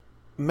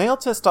Male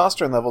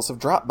testosterone levels have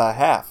dropped by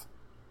half.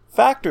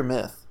 Fact or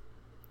myth?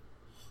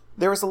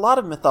 There is a lot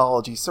of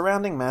mythology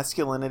surrounding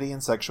masculinity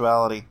and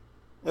sexuality.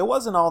 It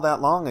wasn't all that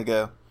long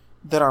ago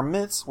that our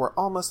myths were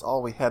almost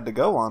all we had to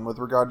go on with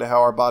regard to how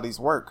our bodies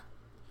work.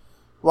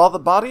 While the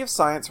body of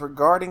science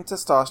regarding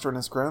testosterone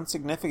has grown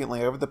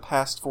significantly over the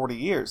past 40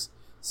 years,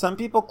 some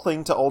people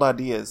cling to old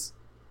ideas.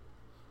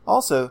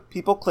 Also,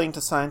 people cling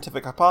to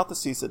scientific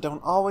hypotheses that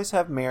don't always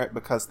have merit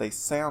because they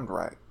sound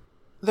right.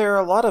 There are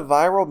a lot of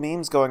viral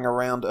memes going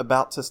around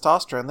about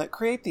testosterone that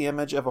create the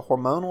image of a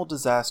hormonal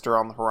disaster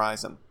on the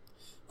horizon.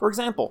 For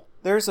example,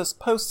 there's a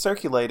post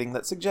circulating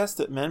that suggests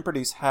that men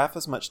produce half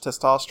as much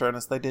testosterone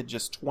as they did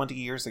just 20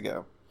 years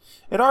ago.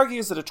 It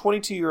argues that a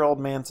 22-year-old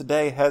man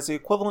today has the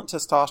equivalent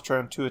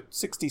testosterone to a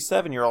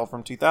 67-year-old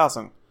from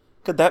 2000.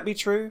 Could that be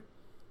true?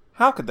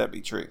 How could that be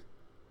true?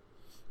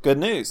 Good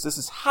news, this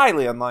is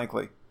highly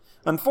unlikely.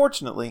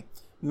 Unfortunately,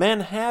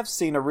 men have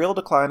seen a real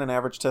decline in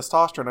average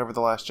testosterone over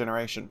the last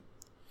generation.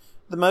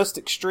 The most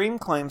extreme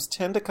claims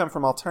tend to come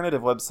from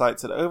alternative websites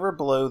that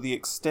overblow the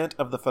extent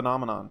of the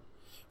phenomenon.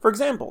 For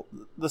example,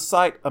 the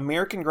site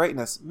American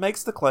Greatness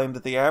makes the claim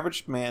that the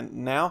average man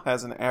now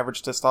has an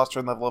average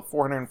testosterone level of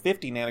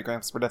 450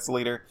 nanograms per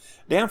deciliter,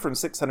 down from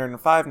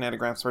 605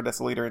 nanograms per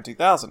deciliter in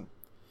 2000.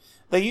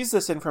 They use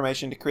this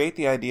information to create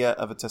the idea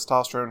of a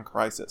testosterone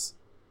crisis.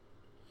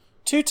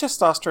 2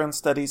 testosterone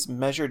studies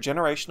measure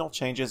generational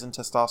changes in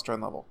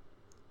testosterone level.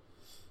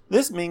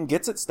 This meme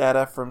gets its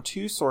data from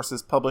 2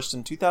 sources published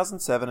in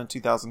 2007 and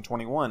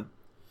 2021.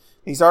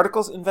 These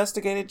articles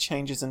investigated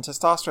changes in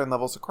testosterone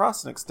levels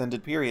across an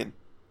extended period.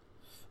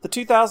 The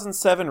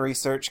 2007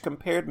 research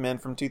compared men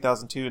from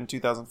 2002 and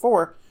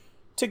 2004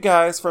 to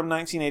guys from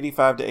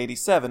 1985 to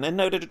 87 and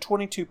noted a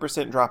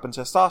 22% drop in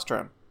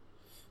testosterone.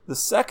 The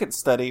second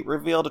study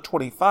revealed a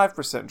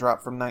 25%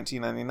 drop from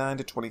 1999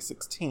 to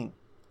 2016.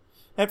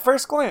 At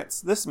first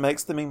glance, this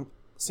makes the meme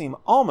seem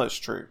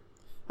almost true.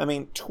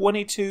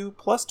 22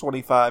 plus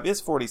 25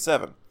 is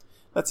 47.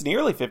 That's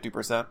nearly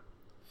 50%.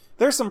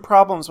 There's some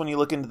problems when you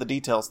look into the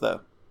details,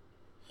 though.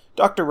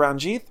 Dr.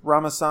 Ranjith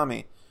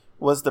Ramasamy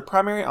was the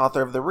primary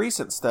author of the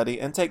recent study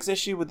and takes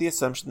issue with the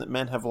assumption that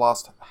men have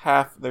lost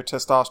half their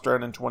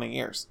testosterone in 20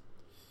 years.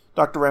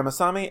 Dr.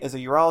 Ramasamy is a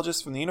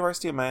urologist from the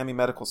University of Miami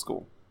Medical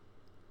School.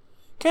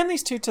 Can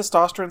these 2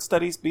 testosterone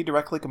studies be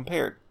directly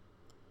compared?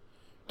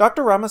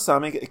 Dr.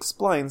 Ramasamy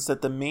explains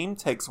that the meme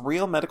takes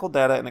real medical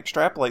data and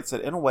extrapolates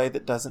it in a way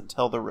that doesn't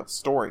tell the real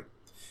story.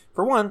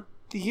 For one,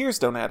 the years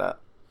don't add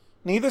up.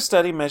 Neither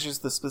study measures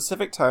the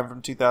specific time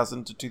from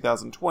 2000 to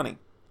 2020.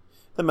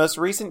 The most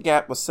recent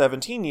gap was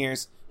 17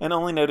 years and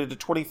only noted a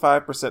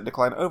 25%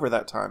 decline over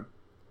that time.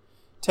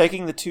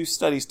 Taking the 2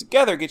 studies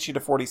together gets you to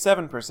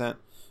 47%,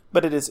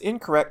 but it is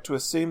incorrect to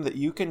assume that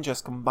you can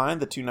just combine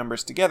the 2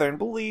 numbers together and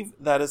believe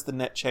that is the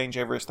net change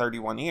over his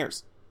 31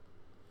 years.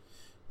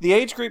 The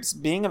age groups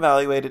being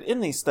evaluated in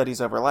these studies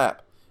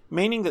overlap,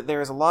 meaning that there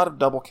is a lot of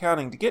double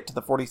counting to get to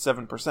the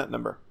 47%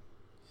 number.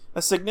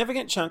 A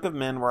significant chunk of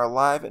men were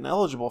alive and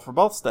eligible for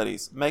both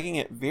studies, making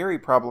it very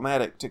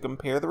problematic to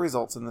compare the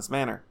results in this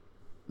manner.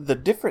 The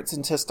difference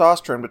in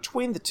testosterone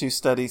between the 2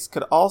 studies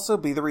could also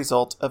be the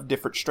result of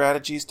different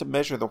strategies to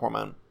measure the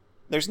hormone.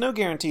 There's no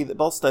guarantee that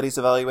both studies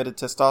evaluated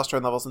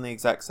testosterone levels in the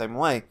exact same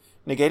way,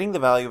 negating the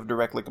value of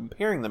directly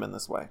comparing them in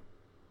this way.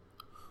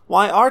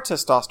 Why are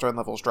testosterone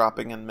levels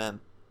dropping in men?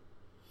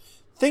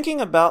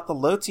 Thinking about the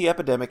low T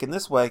epidemic in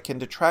this way can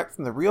detract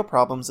from the real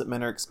problems that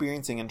men are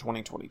experiencing in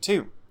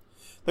 2022.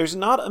 There's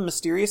not a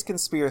mysterious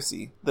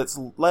conspiracy that's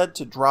led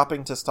to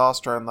dropping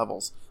testosterone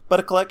levels, but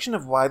a collection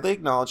of widely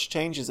acknowledged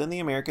changes in the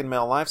American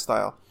male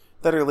lifestyle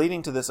that are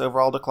leading to this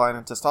overall decline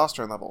in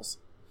testosterone levels.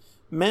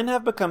 Men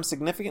have become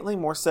significantly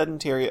more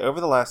sedentary over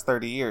the last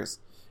 30 years,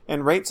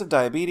 and rates of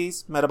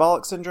diabetes,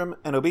 metabolic syndrome,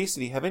 and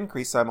obesity have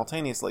increased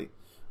simultaneously,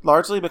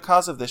 largely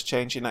because of this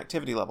change in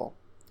activity level.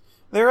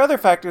 There are other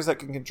factors that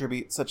can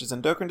contribute, such as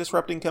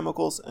endocrine-disrupting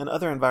chemicals and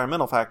other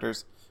environmental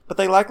factors, but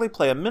they likely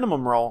play a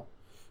minimum role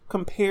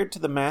compared to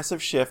the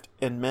massive shift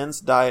in men's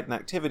diet and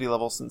activity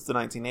levels since the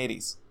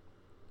 1980s.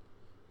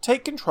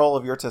 Take control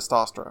of your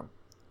testosterone.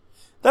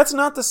 That's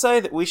not to say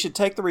that we should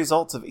take the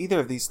results of either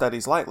of these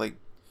studies lightly.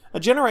 A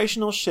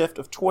generational shift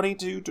of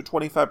 22 to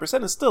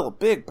 25% is still a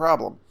big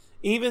problem,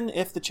 even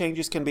if the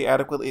changes can be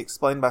adequately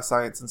explained by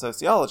science and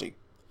sociology.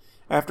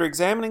 After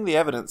examining the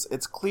evidence,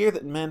 it's clear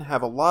that men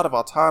have a lot of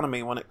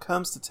autonomy when it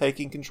comes to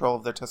taking control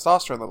of their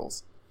testosterone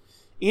levels.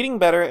 Eating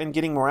better and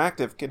getting more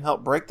active can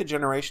help break the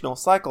generational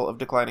cycle of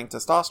declining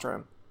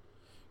testosterone.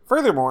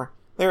 Furthermore,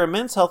 there are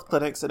men's health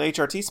clinics and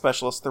HRT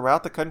specialists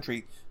throughout the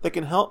country that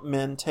can help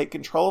men take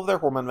control of their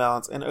hormone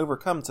balance and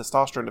overcome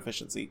testosterone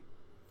deficiency.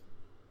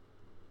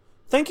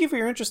 Thank you for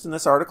your interest in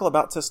this article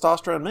about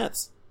testosterone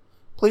myths.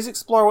 Please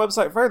explore our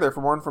website further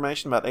for more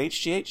information about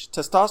HGH,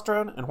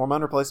 testosterone, and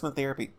hormone replacement therapy.